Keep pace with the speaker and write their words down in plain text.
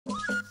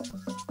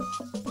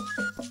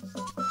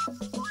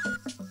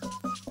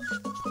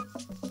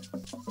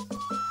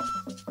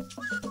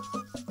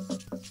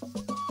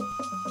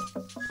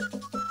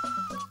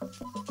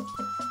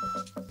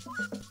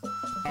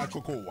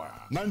Akuko Uwa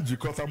na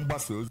njikọta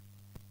mgbasa ozi.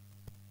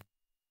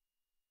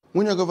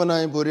 Nwunye gọvanọ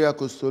anyị bụ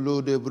Oriakụ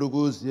Soludo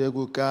eburugo ozi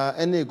egwu ka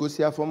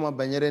na-egosi afọma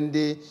banyere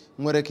ndị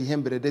nwere ka ihe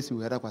mberede si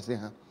wee dakwasị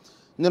ha.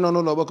 Ndị nọ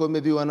n'ụlọ ọgbakọ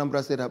mmebi iwu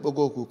Anambra Steeti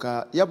akpọgo okwu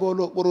ka ya bụ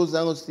ụlọ okporo ụzọ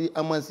ahụ si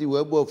amasị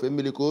wee gba ofe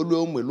mmiri ka o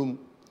luo mmelum.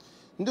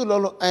 Ndị ụlọ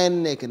ọrụ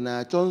INEC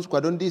na-achọ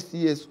nkwado ndị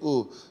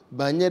CSO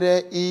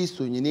banyere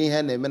isonye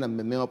n'ihe na-eme na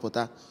mmemme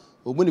nhọpụta.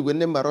 Ogbunigwe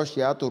ndị mba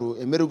Russia atụrụ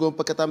emerụgo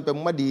mpekata mpe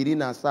mmadụ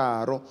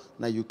 17 arụ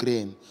na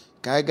Ukraine.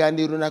 Ka anyị gaa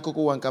n'iru n'akụkọ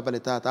ụwa nke abalị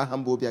taata, aha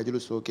mbụ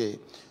Obiajuluso Oke.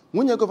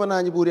 Nwunye gọvanọ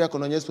anyị bụ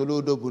Oriakụ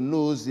Soludo bụ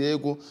nnọọ ozi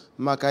egwu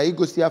maka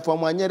igosi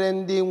afọma nyere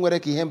ndị nwere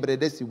ka ihe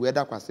mberede si wee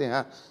dakwasị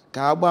ha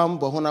ka a gbaa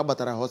mbọ hụ na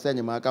agbatara ha ọsọ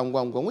enyemaka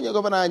ngwa ngwa. Nwunye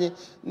gọvanọ anyị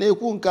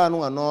na-ekwu nke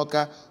anụnwa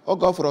n'Ọka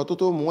oge ọ fọrọ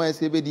ọtụtụ ụmụ nwaanyị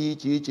si ebe dị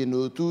iche iche na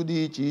otu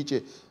dị iche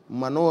iche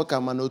ma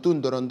n'ụka ma n'otu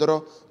ndọrọ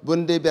ndọrọ bụ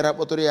ndị bịara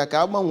kpọtụrụ ya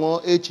ka a gbanwee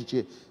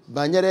echiche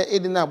banyere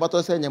ịdị na-agbata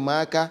ọsọ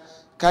enyemaka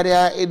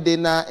karịa ịdị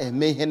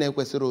na-eme ihe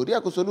na-ekwesịrị.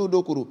 Oriakụ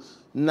Soludo kwuru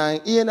na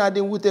ihe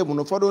na-adị mwute bụ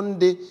na ụfọdụ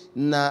ndị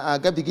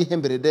na-agabiga ihe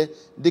mberede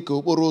dịka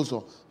okporo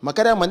ụzọ ma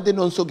karịa ma ndị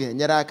nọ nso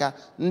ga-enyere aka,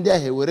 ndị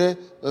ahụ ewere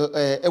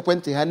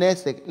ekwentị ha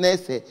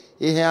na-ese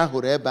ihe a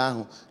hụrụ ebe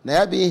ahụ, na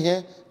ya bụ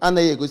ihe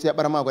anaghị egosi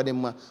akparamagwa dị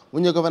mma.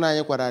 Nwunye gọvanọ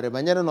anyị kwararị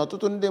banyere na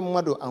ọtụtụ ndị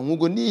mmadụ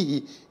anwụgo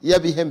n'ihi ya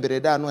bụ ihe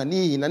mberede anụ ha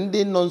n'ihi na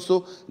ndị nọ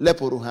nso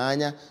lepụrụ ha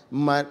anya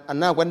ma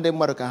na-agwa ndị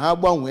mmadụ ka ha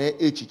gbanwee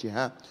echiche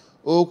ha.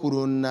 O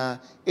kwuru na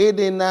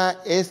ịdị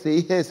na-ese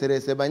ihe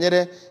eserese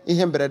banyere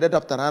ihe mberede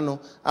dapụtara anụ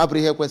abụrụ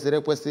ihe kwesịrị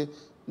ekwesị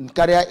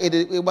karịa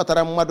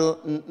ịgbatara mmadụ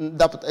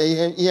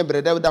ihe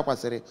mberede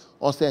dakwasịrị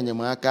ọsọ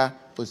enyemaka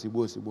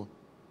ozigbo.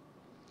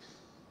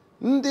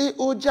 Ndị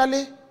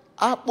Ụjali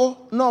akpụ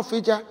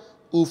n'Ọfịja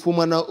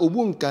Ufuma na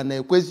Ogbunka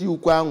na-ekwezi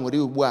ukwu aṅụrị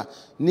ugbu a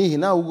n'ihi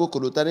na awụgo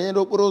kolota nyere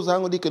okporo ụzọ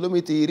ahụ dị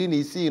kilomita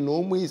 16 na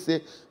ụmụ 5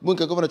 bụ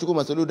nke gọvanọ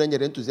Chukwuma Soludo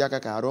nyere ntụziaka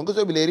ka arụ. Ngozi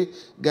Obileri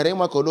gara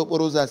ịma ka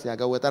okporo ụzọ a si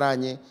aga wetara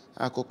anyị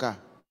akụkọ a.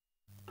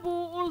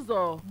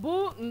 Ụzọ bụ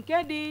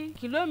nke dị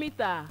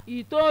kilomita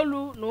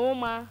 9 na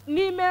ụma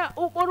n'ime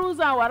okporo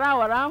ụzọ awara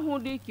ahụ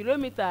dị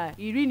kilomita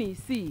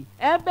 16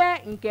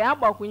 ebe nke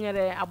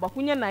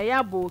agbakwunye na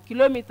ya bụ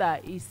kilomita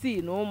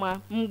 6 na ụma.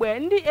 Mgbe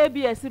ndị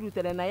ABS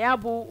rutere na ya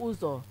bụ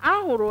ụzọ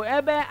ahụrụ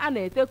ebe a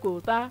na-ete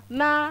kolta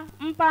na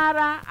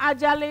mpaghara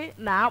Ajali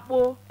na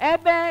Akpụ,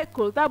 ebe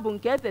kolta bụ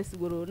nke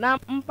etesigoro na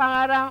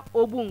mpaghara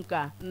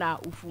Ogbunka na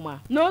Ufuma.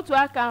 N'otu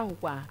aka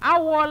ahụkwa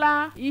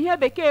awụọla ihe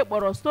bekee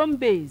kpọrọ stone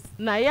base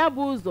na ya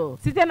bụ ụzọ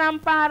site na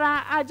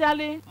mpaghara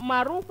Ajali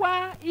ma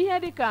rụkwa ihe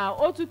dịka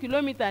 1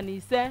 kilomita na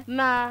 5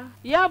 na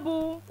ya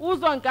bụ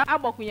ụzọ nke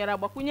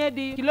agbakwunye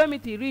dị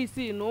kilomita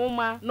 60 na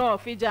ụma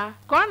n'Ọfịja.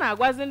 Ka ọ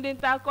na-agwazi ndị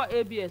nta akụkọ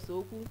ABS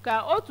okwu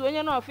ka otu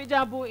onye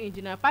n'Ọfịja bụ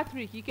Injinia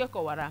Patrick Ike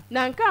kọwara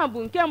na nke a bụ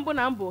nke mbụ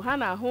na mbụ ha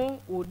na-ahụ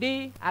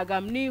ụdị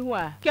agamnihu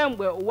a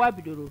kemgbe ụwa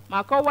bidoro,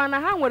 ma kọwaa na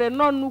ha nwere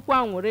nnọọ nnukwu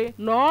aṅụrị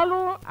na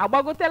ọrụ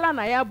agbagotela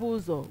na ya bụ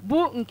ụzọ bụ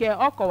nke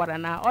ọ kọwara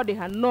na ọ dị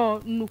ha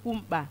nnọọ nnukwu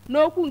mkpa.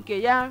 N'okwu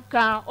nke ya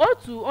ka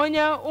otu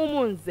onye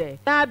Ụmụnze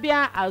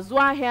na-abịa azụ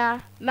ahịa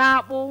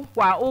na-akpụ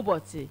kwa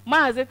ụbọchị,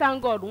 Maazị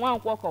Tangod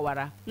Nwankwọ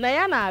kọwara na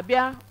ya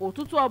na-abịa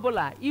ụtụtụ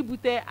ọbụla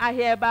ibute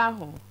ahịa ebe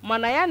ahụ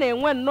mana ya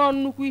na-enwe nnọọ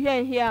nnukwu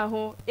ihe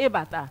nhịahụ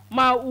ịbata,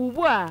 ma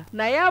ugbu a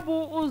na ya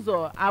bụ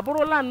ụzọ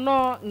abụrụla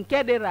nnọọ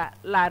nke dị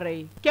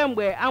larịị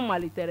kemgbe a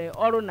malitere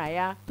ọrụ na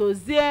ya.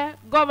 Tozie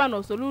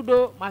gọvanọ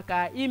Soludo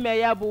maka ime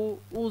ya bụ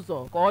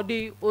ụzọ ka ọ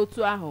dị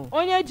otu ahụ.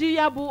 Onye ji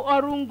ya bụ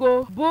ọrụ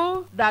ngo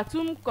bụ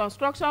Datum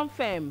Construction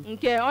Firm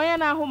nke onye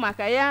na-ahụ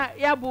maka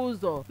ya bụ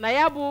ụzọ na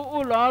ya bụ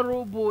ụlọ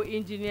ọrụ bụ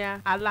Injinia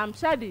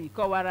Alamshadi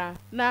kọwara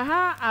na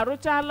ha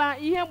arụchala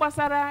ihe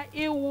gbasara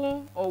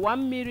iwu ọwa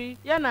mmiri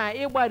ya na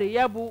ịgbari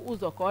ya bụ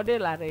ụzọ ka ọ dị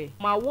larịị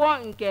ma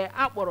wụọ nke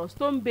akpọrọ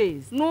stone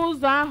base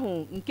n'ụzọ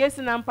ahụ nke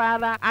si na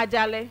mpaghara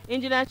Ajali.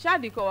 Injinia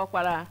Shadi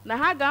kọwakwara na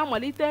ha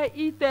ga-amalite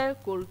ite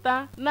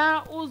kolta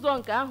na ụzọ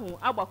nke ahụ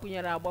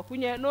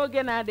agbakwunye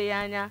n'oge na-adịghị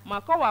anya ma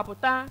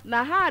kọwapụta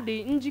na ha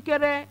dị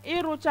njikere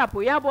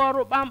ịrụchapụ ya bụ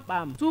ọrụ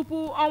kpamkpam tupu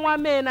ọnwa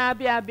Mee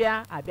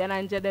na-abịa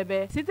na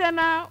njedebe site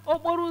na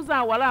okporo ụzọ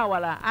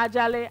awara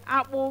Ajali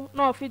Akpụ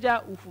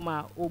n'Ọfịja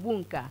Ufuma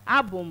Ogbunka.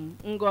 Abụ m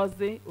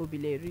Ngozi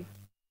Obileri.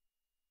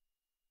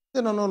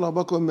 Ndị nọ n'ụlọ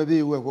ọgbakọ mmebi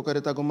iwu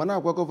ekwekọrịtago ma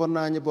na-agwa gọvanọ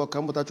anyị bụ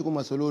Ọkammụta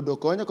Chukwuma Soludo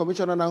ka onye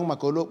kọmishọna na-ahụ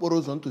maka ụlọ okporo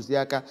ụzọ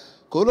ntụziaka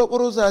ka ụlọ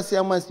okporo ụzọ a si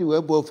amasị wee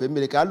bụ ofe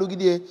mmiri ka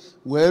alụgide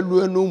wee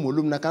luo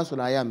n'Ụmụlum na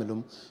kansụl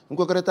Ayamelụm.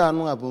 Nkwekọrịta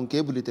anụ a bụ nke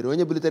ebulitere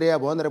onye bulitere ya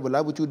bụ Honorable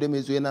Abuchi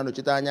Udemezue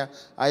na-anọchite anya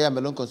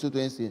Ayamelụm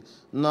constituency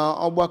na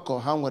ọgbakọ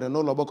ha nwere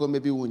n'ụlọ ọgbakọ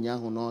mmebi iwu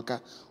ụnyaahụ n'Ọka.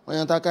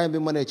 Onye nta aka anyị bụ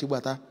Mmanechi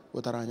Gbata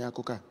wetara anyị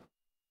akụkọ a.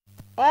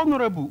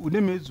 Honorable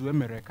Udemezue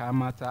mere ka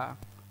amata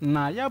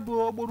na ya bụ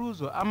okporo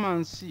ụzọ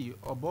amansi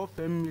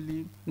ọbaofe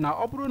mmiri na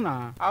ọ bụrụ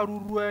na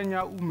arụruo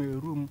anya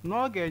umerum na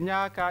ọ ga-enye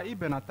aka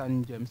ibenata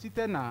njem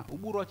site na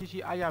ụkpụrụ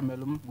ọchịchị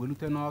Ayamelụm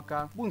welute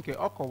n'Awka bụ nke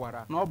ọ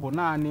kọwara na ọ bụ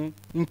naanị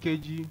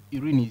nkeji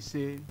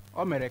 15.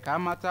 O mere ka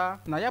amata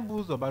na ya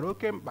bụ ụzọ bara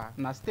oke mkpa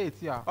na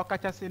steeti a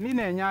ọkachasị ndị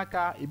na-enye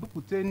aka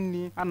ebupụte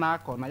nri a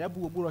na-akọ na ya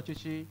bụ okpuru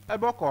ọchịchị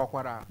ebe ọ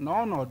kọwakwara na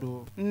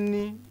ọnọdụ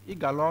nri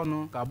ịgala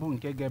ọnụ ga-abụ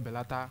nke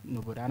ga-ebelata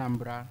n'obodo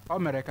Anambra. O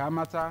mere ka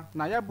amata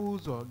na ya bụ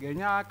ụzọ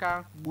ga-enye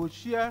aka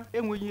gbochie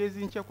enweghị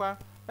ezi nchekwa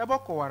ebe ọ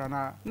kọwara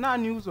na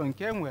naanị ụzọ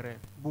nke enwere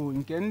bụ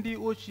nke ndị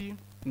ochi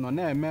nọ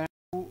na-eme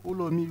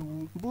ụlọ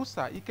omeiwu bụ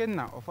Sa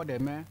Ikenna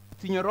Ọfọdeme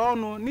tinyere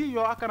ọnụ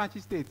n'ịyọ aka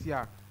na-achị steeti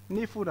a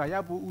n'ifu na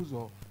ya bụ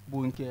ụzọ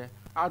bụ nke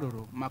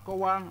arụrụ ma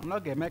kọwaa na ọ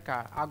ga-eme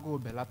ka agụụ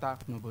belata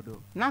n'obodo.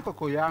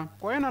 N'akụkụ ya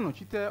ka onye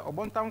na-anọchite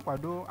ọgbọnta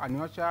nkwado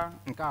Anịọcha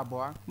nke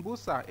abụọ bụ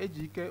Sa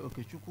Ejike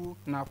Okechukwu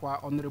nakwa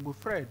Honorable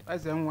Fred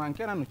Ezenwa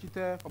nke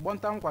na-anọchite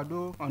ọgbọnta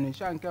nkwado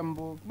Ọnịsha nke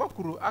mbụ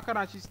gbakwuru aka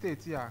na-achị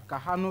steeti a ka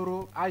ha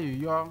nụrụ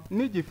ayụyọ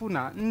n'iji fụ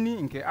na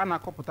nri nke a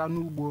na-akọpụta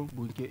n'ugbo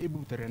bụ nke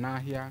ebuputere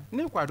n'ahịa.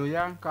 N'ịkwado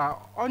ya ka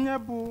onye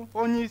bụ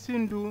onye isi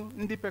ndu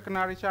ndị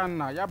pekanarịcha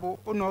na ya bụ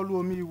ụlọọrụ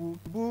omeiwu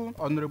bụ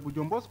Honorable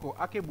John Bosco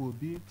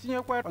Akegbuobi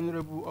tinyekwa Honorable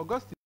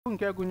Augustine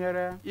nke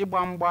gụnyere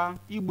ịgba mgba,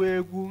 ịgba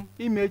egwu,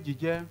 ime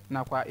ejije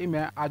nakwa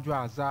ime ajụ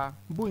aza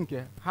bụ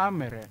nke ha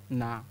mere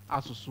na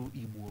asụsụ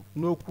Igbo.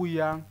 N'okwu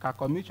ya ka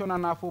kọmishọna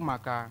na-afụ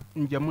maka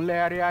njem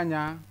nlegharị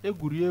anya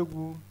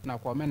egwuregwu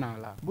nakwa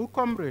omenala bụ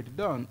Comrade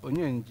Don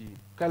Onyenji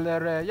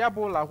kelere ya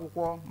bụ ụlọ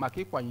akwụkwọ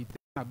maka ịkwanyite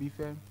na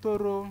bife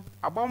toro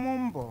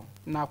agbammbọ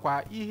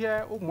nakwa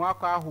ihe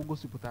ụmụaka ahụ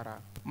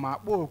gosipụtara ma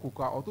kpọọ oku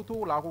ka ọtụtụ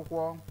ụlọ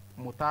akwụkwọ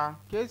mụta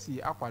ka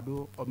esi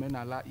akwado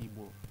omenala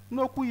Igbo.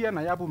 N'okwu ya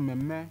na ya bụ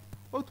mmemme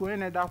otu onye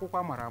na-ede akwụkwọ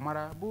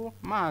amara bụ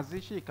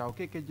Maazị Chika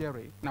Okeke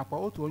Jerry nakwa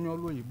otu onye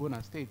ọrụ oyibo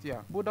na steeti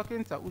a bụ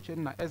Dọkịnta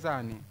Uchenna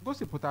Ezeani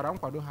gosipụtara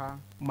nkwado ha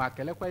ma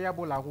kelekwa ya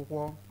bụ ụlọ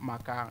akwụkwọ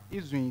maka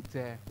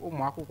ịzụlite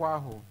ụmụ akwụkwọ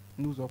ahụ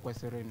n'ụzọ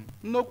kwesịrị.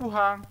 N'okwu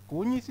ha ka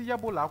onye isi ya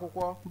bụ ụlọ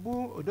akwụkwọ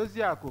bụ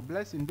Odoziakụ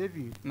Blessing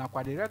David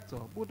nakwa direktọ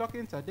bụ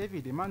Dọkịnta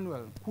David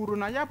Emmanuel kwuru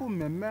na ya bụ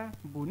mmemme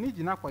bụ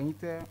n'iji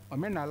na-akwanyite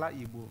omenala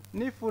Igbo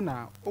n'ịfụ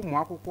na ụmụ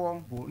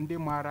akwụkwọ bụ ndị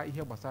maara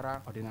ihe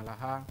gbasara ọdịnala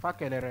ha. Fa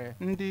kelere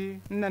ndị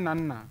nne na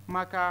nna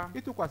maka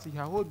ịtụkwasị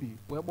ha obi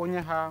wee kpọnye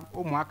ha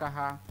ụmụaka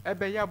ha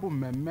ebe ya bụ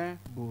mmemme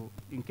bụ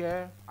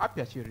nke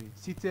apịachiri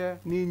site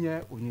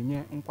n'inye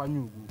onyinye nkwanye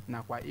ùgwù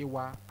nakwa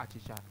ịwa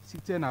achịcha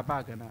site na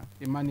Bagana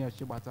Emmanuel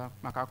Chigbata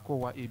maka Akuko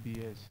Uwa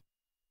ABS.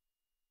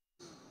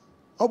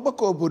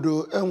 Ọgbakọ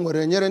obodo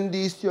enwere nyere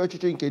ndị isi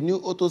ọchịchị nke New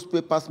Auto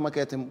Spare Parts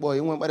Market Mkpọ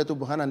inwe mkparịta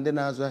bụ ha na ndị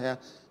na-azụ ahịa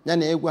ya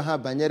na egwa ha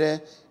banyere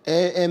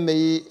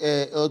emeghị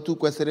otu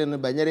kwesịrị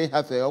banyere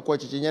ịhafe ọkwa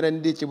ọchịchị nyere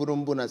ndị chịburu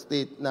mbụ na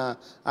steeti na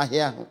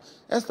ahịa ahụ.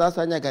 Esther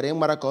Asanya gara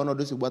ịmara ka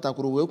ọnọdụ si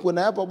gbatakwuru wee kwuo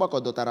na ya bụ ọgbakọ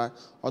dọtara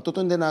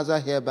ọtụtụ ndị na-azụ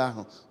ahịa ebe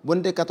ahụ bụ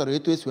ndị katọrọ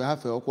etu esi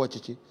hafe ọkwa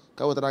ọchịchị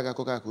ka wetara gị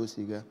akụkọ ka o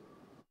si gaa.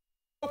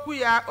 Okwu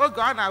ya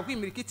oge ọ na-agwa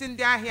imirikiti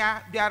ndị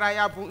ahịa bịara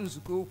ya bụ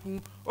nzukọ okwu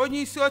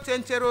onye isi oche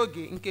nchere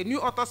oge nke New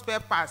Auto Spare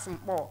Parts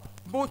Mkpọ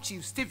bụ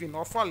Chief Stephen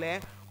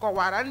Ofole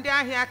kọwara ndị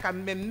ahịa ka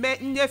mmemme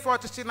nnyefe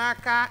ọchịchị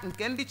n'aka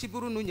nke ndị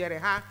chiburunu nyere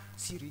ha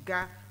siri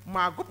gaa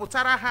ma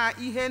gụpụtara ha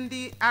ihe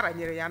ndị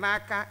aranyere ya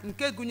n'aka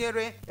nke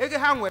gụnyere ego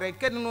ha nwere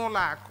nke dị n'ụlọ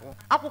akụ,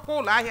 akwụkwọ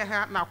ụlọ ahịa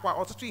ha nakwa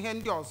ọtụtụ ihe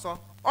ndị ọzọ.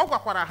 Ọ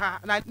gwakwara ha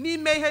na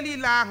n'ime ihe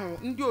niile ahụ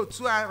ndị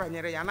otu a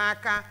ranyere ya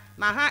n'aka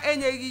na ha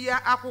enyeghị ya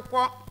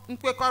akwụkwọ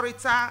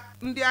nkwekọrịta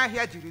ndị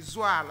ahịa jiri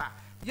zụọ ala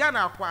ya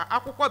nakwa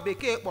akwụkwọ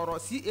bekee kpọrọ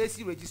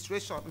CAC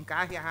registration nke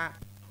ahịa ha.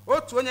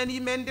 Otu onye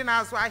n'ime ndị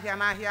na-azụ ahịa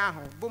n'ahịa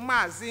ahụ bụ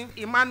Maazị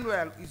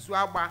Emmanuel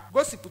Izuagba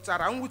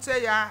gosipụtara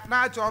mwute ya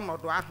n'ajọ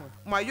ọnọdụ ahụ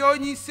ma ya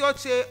onye isi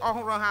oche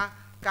ọhụrụ ha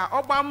ka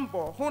ọ gbaa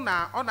mbọ hụ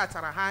na ọ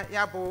natara ha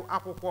ya bụ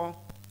akwụkwọ.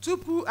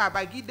 Tupu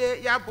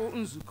abagide ya bụ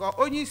nzukọ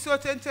onye isi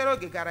oche nchere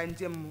oge gara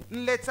njem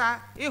nleta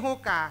ịhụ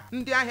ka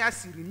ndị ahịa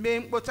siri mee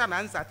mkpocha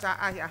na nzacha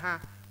ahịa ha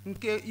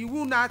nke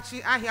iwu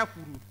na-achị ahịa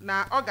kwuru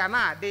na ọ ga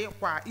na-adị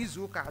kwa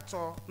izu ụka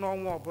 3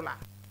 n'ọnwa ọbụla.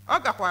 Ọ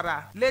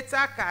gakwara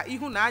leta ka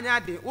ịhụnanya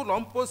dị ụlọ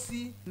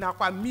mposi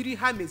nakwa mmiri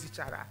ha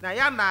mezichara na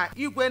ya na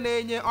igwe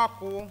na-enye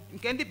ọkụ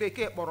nke ndị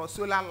bekee kpọrọ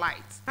solar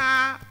light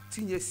ha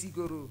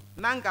tinyesigoro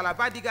na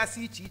ngalaba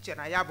dịgasị iche iche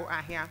na ya bụ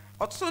ahịa.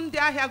 Ọtụtụ ndị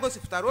ahịa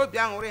gosipụtara obi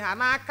aṅụrị ha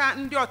n'aka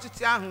ndị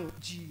ọchịchị ahụ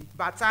ji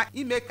bata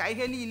ime ka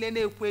ihe niile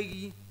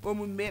na-ekweghị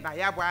omume na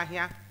ya bụ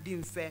ahịa dị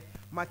mfe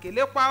ma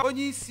kelekwa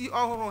onye isi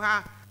ọhụrụ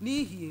ha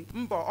n'ihi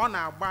mbọ ọ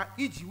na-agba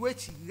iji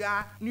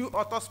wechigha New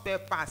Auto Spare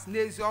Parts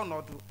n'ezi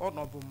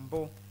ọnọdụ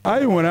mbụ.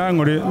 Anyị nwere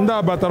aṅụrị ndị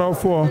abatara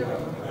ọfọ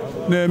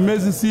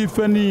na-emezisi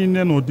ife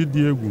niile n'ụdị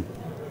dị egwu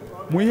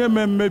ma ihe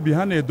mmebi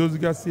ha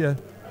na-edozigasị ya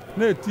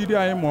na-etiri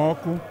anyị ma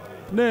ọkụ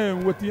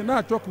na-enweta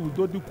na-achọ ka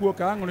udo dịkwuo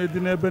ka aṅụrị dị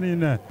n'ebe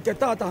niile. Nke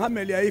taata ha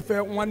melie ife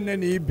nwanne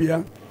na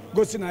ibia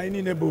gosi na anyị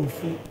niile bụ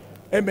ofu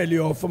emelie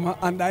ọfụma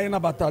and anyị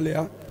nabatala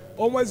ya.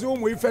 Onwezi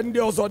ụmụ ife ndị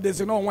ọzọ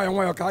dezi na ọnwa ya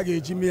nwayọ ka a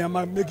ga-eji mee ya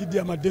ma megide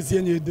ya ma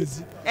dezie ya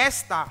edezi.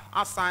 Esther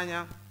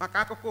Asanya maka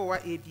Akuko Uwa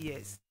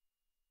ABS.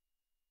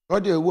 Ọ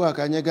dị ugbu a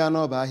ka anyị gaa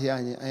n'ọba ahịa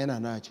anyị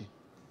na-achị.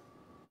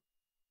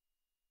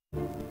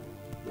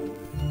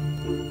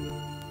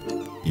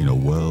 In a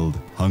world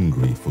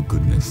hungry for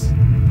goodness.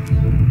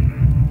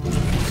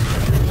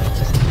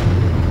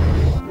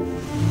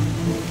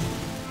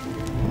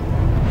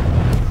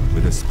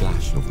 With a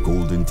splash of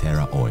golden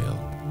terra oil,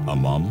 a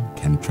mom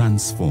can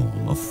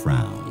transform a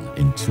frown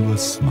into a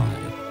smile.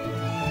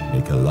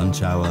 Make a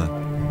lunch hour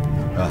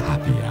a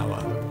happy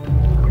hour.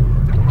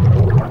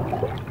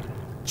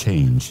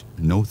 Change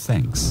no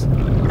thanks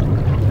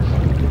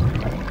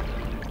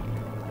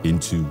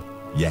into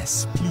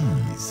yes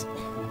please.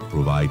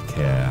 Provide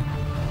care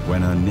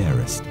when our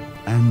nearest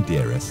and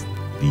dearest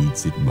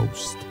needs it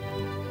most.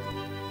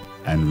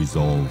 And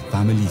resolve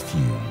family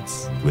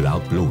feuds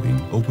without blowing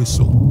a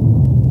whistle.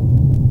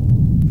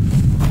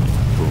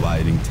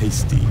 Providing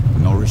tasty,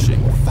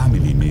 nourishing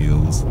family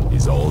meals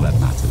is all that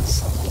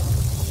matters.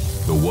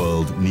 The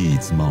world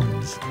needs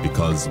moms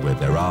because where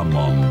there are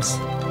moms,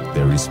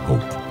 there is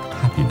hope,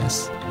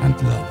 happiness, and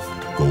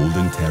love.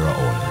 Golden Terra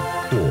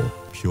Oil, or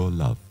pure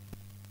love.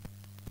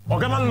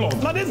 Lord,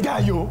 now this guy,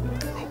 you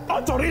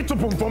authority to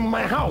put from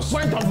my house.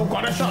 Went up for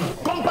correction.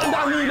 Compound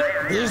down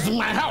here is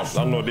my house.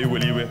 Landlord, they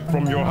will leave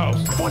from your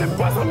house. For the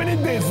past how many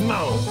days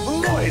now?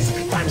 Noise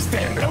times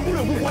 10.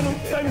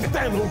 Times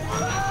 10.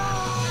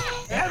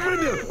 Every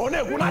day, on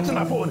a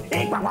national phone.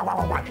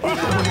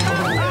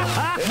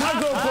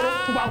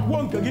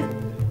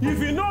 If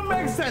you don't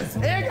make sense,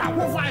 I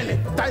will find it.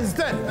 Times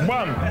 10.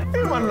 Bam.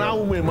 Even now,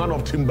 we man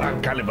of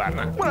timber caliber.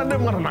 One of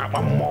them are not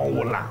a more.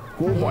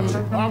 Go watch.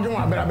 I'm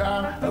going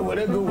to where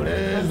they go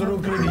with zero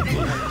credit.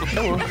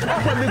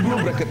 I'm going to go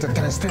break it to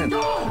times 10. No!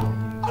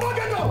 I don't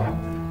get no!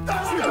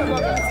 That's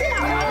it!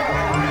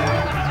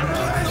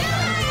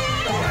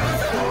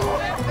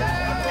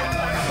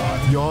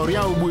 Your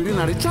real will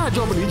not recharge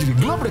over the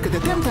globe at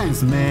 10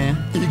 times, man.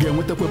 You get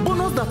with the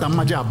bonus that I'm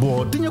Maja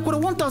board. Then you could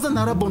 1,000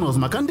 naira bonus,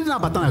 Macandina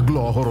Batana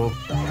Glow Horror.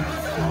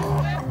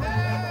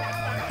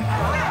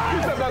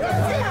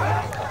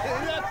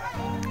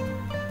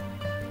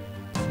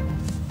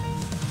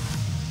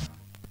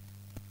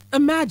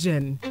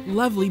 Imagine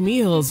lovely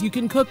meals you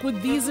can cook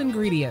with these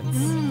ingredients.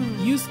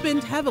 You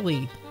spend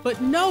heavily, but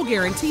no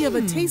guarantee of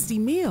a tasty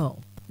meal.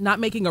 Not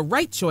making a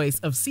right choice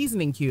of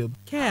seasoning cube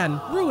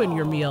can ruin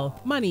your meal,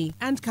 money,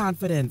 and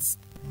confidence.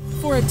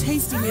 For a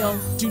tasty meal,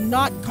 do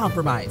not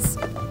compromise.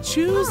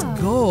 Choose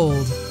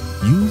Gold.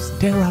 Use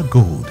Terra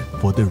Gold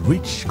for the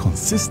rich,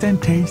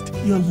 consistent taste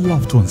your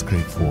loved ones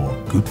crave for.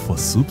 Good for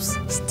soups,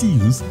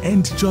 stews,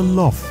 and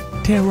jollof.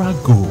 Terra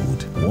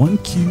Gold. 1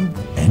 cube,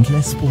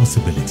 endless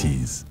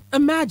possibilities.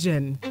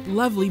 Imagine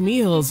lovely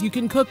meals you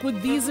can cook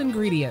with these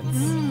ingredients.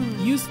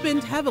 You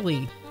spend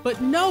heavily, but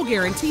no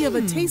guarantee of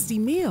a tasty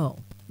meal.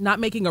 Not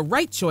making a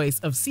right choice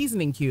of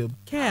seasoning cube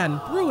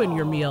can ruin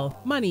your meal,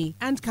 money,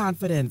 and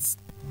confidence.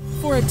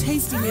 For a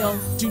tasty meal,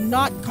 do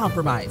not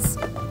compromise.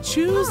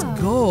 Choose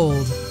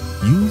Gold.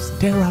 Use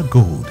Terra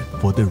Gold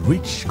for the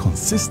rich,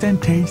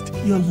 consistent taste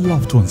your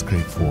loved ones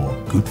crave for.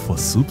 Good for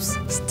soups,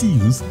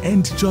 stews,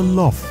 and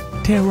jollof.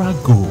 Terra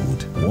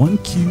Gold. 1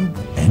 cube,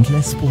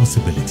 endless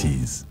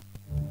possibilities.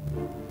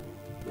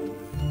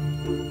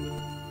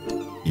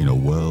 In a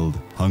world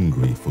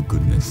hungry for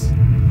goodness.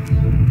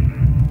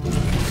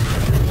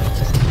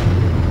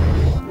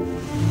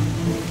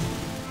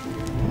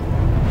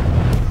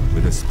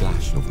 With a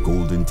splash of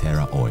golden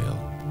terra oil,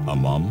 a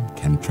mom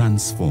can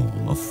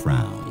transform a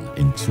frown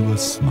into a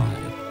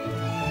smile.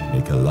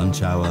 Make a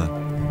lunch hour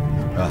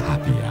a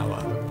happy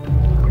hour.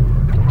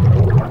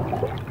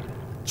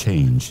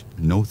 Change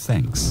no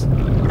thanks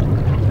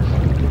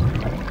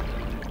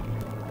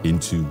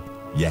into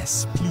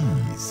yes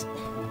please.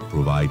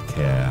 Provide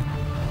care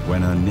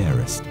when our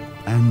nearest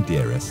and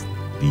dearest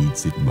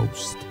needs it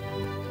most.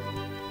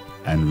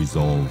 And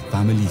resolve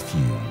family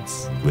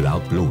feuds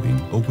without blowing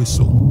a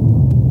whistle.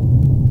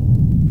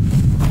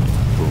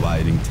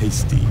 Providing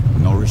tasty,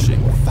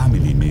 nourishing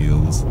family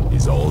meals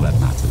is all that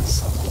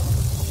matters.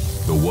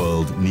 The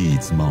world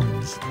needs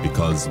moms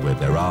because where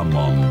there are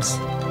moms,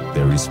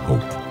 there is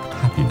hope,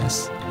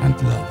 happiness, and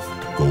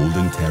love.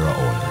 Golden Terra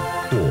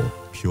Oil, or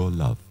pure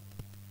love.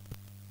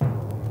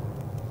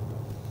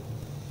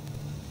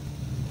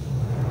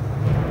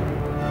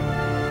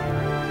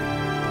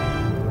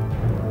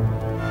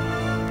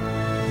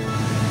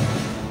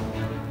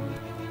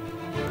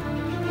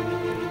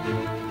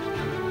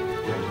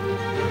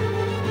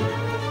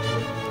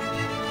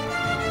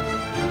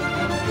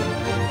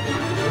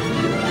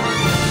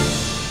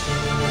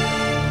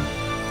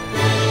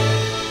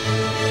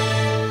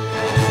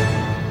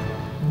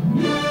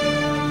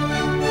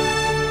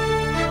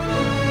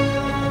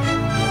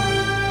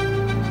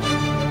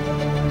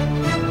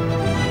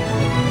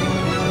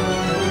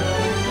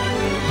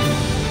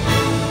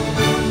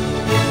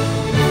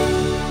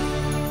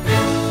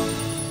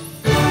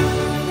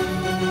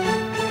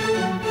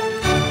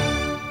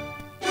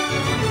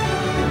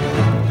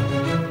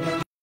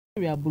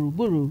 Nigeria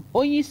gburugburu.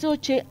 Onye isi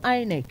oche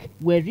INEC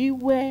were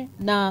iwe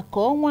na ka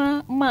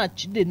ọnwa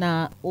Maachị dị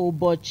na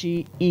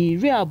ụbọchị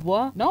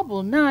 20 na ọ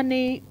bụ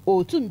naanị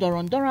otu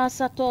ndọrọndọrọ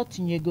asatọ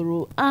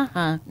tinyegoro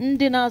aha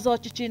ndị na-azọ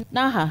ọchịchị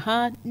n'aha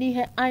ha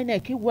n'ihe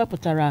INEC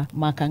wepụtara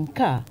maka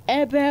nke a,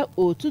 ebe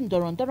otu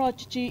ndọrọndọrọ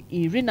ọchịchị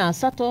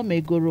 18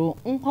 megoro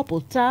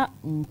nhọpụta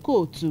nke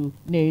otu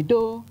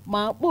na-edo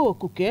ma kpọọ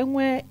oku ka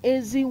enwee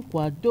ezi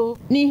nkwado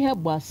n'ihe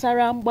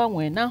gbasara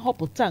mgbanwe na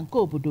nhọpụta nke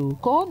obodo,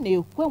 ka ọ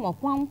na-ekwe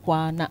nwakwa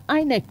nkwa na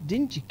INEC dị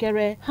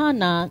njikere ha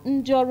na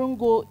ndị ọrụ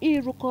ngo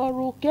ịrụkọ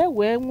ọrụ ka e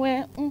wee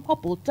nwee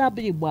nhọpụta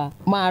bụ igba,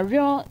 ma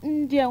rịọ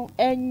ndị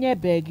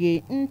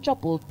enyebeghị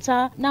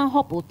nchọpụta na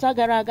nhọpụta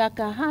gara aga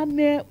ka ha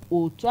mee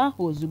otu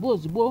ahụ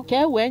ozugbo ka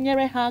e wee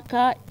nyere ha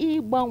aka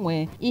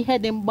ịgbanwe ihe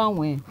dị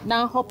mgbanwe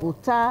na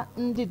nhọpụta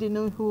ndị dị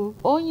n'ihu.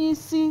 Onye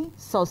isi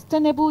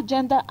Sustainable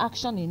Gender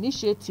Action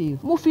Initiative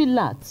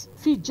Mufilat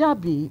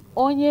Fijabi,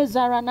 onye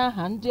zara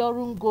n'aha ndị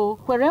ọrụ ngo,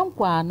 kwere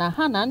nkwa na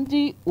ha na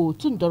ndị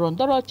otu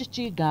ndọrọndọrọ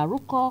ọchịchị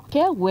ga-arụkọ ka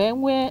e wee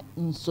nwee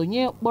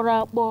nsonye kpọrọ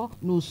akpọ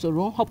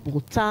n'usoro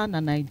nhọpụta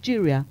na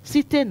Naịjirịa.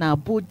 Site na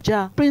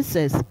Abuja,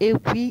 Princess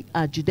Ekwi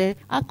Ajide,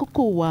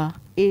 Akụkọ Ụwa,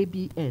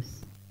 ABS.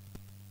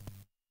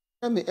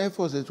 Army Air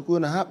Force etukwuo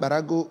na ha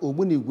kparago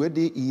ogbunigwe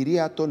dị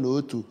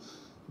 31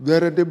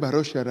 bịara dị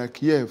Barosha na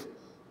Kiev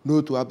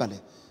n'otu abalị.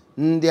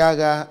 Ndị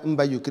agha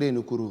mba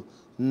Ukraine kwuru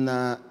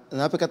na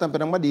apekata mpe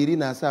na mmadụ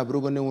 17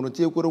 abụrụgo ndị nwụrụ,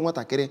 tinyekwuru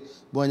nwatakịrị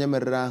bụ onye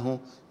merụrụ ahụ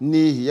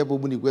n'ihi ya bụ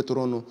ogbunigwe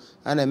tụrụnụ.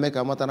 A na-eme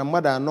ka mata na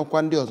mmadụ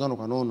anọkwa ndị ọzọ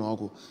nọkwa n'ụlọ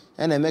ọgwụ.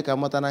 A na-eme ka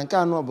mata na nke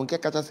anọ bụ nke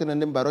kachasị na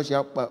ndị mba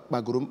Russia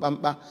kpagoro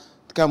mkpamkpa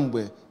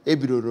kamgbe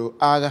ebidoro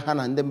agha ha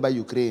na ndị mba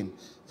Ukraine.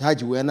 Ha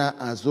ji wee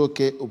na-azụ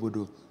oke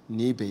obodo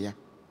na ibe ya.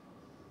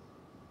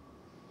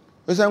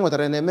 Ozi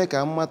nwetara na-eme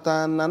ka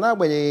mmata na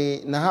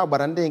n'agbanyeghị na ha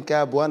gbara ndị nke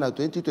abụọ na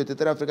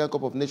 2023 African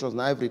Cup of Nations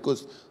na Ivory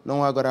Coast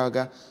n'ọnwa gara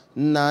aga,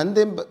 na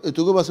ndị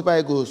Togo Super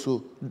Eagles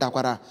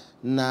dakwara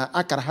na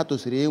akara ha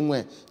tosiri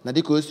enwe na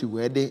dịka o si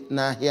wee dị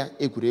n'ahịa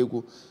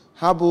egwuregwu.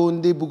 Ha bụ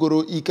ndị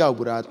bugoro ike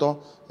ugboro atọ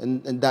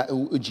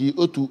ji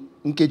otu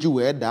nkeji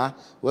wee daa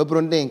wee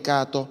bụrụ ndị nke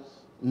atọ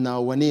na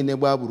ụwa niile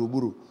gbaa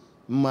gburugburu,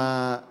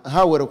 ma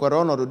ha werekwara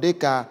ọnọdụ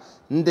dịka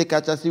ndị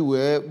kachasị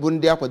wee bụ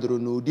ndị a kwadoro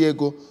n'ụdị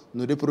ego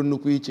n'ụdị pụrụ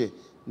nnukwu iche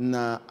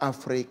na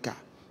Afrịka.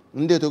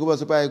 Ndị Togo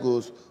Super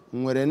Eagles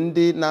nwere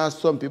ndị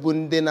na-asọmpi bụ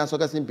ndị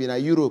na-asọgasị mpi na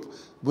Europe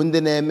bụ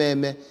ndị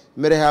na-eme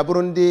mere ha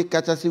bụrụ ndị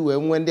kachasị wee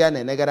nwee ndị a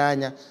na-enegara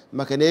anya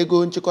maka na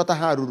ego nchịkọta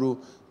ha ruru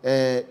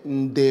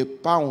nde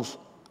pounds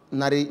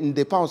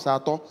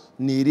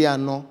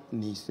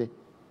 345.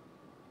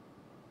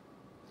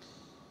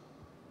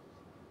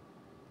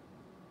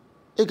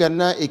 Ị ga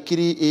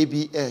na-ekiri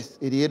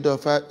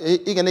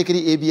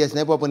ABS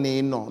n'ebe ọ bụla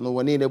ị nọ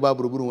n'ụwa niile gbaa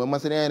gburugburu. Nwee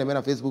mmasị anyị na-eme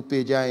na Facebook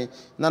page anyị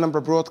na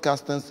Anambra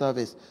Broadcasting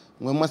Service.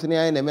 Nwee mmasị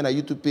anyị na-eme na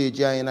YouTube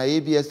page anyị na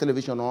ABS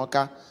Television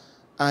Ọka.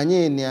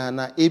 Anyị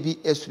na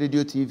ABS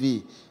Radio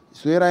TV.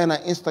 Sonyere anyị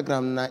na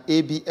Instagram na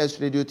ABS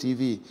Radio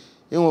TV.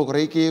 Ị nwekwara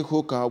ike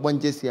ịhụ ka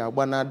ọgbanje si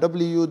agba na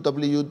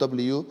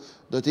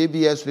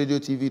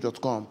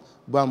www.absradiotv.com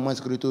bụ amụma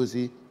nzikọrịta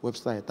ozi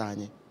webụsaịtị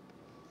anyị.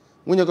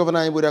 Nwunye gọvanọ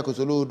anyị Gbori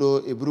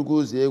Akosoludo eburugo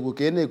ụzọ egwu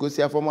ka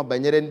na-egosi afọma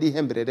banyere ndị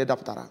ihe mberede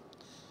dapụtara.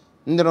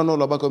 Ndị nọ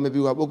n'ụlọ ọgbakọ omebi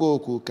iwu akpọgo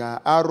oku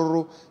ka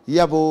arụrụ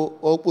ya bụ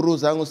okporo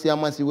ụzọ ahụ si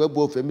amasị wee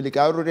bụ ofe mmiri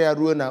ka arụrụ ya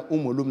ruo na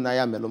Ụmụolum na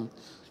ya melụm.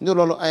 Ndị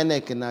ụlọọrụ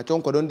INEC na-achọ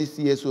nkwado ndị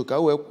CSO ka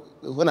wee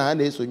hụ na ha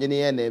na-esonye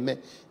n'ihe na-eme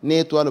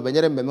n'ịtụ alụ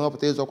banyere mmemme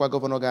nhọpụta ịzọkwa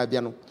gọvanọ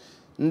ga-abịanụ.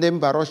 Ndị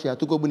mba Russia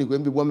atụgo ogbunigwe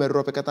mbigbọ merụrụ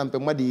opekata mpe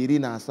mmadụ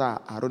 17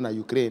 arụ na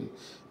Ukraine.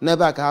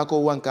 N'ebe a ka Akụkọ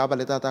Ụwa nke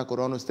abalị tata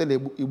kụrụ ọnụ site na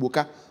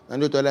Igboka na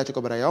ndị otu ọlịa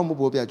chịkọbara ya. Ọmụ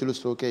bụ Obi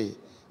Ajụlụso Okenye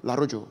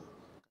Larojo.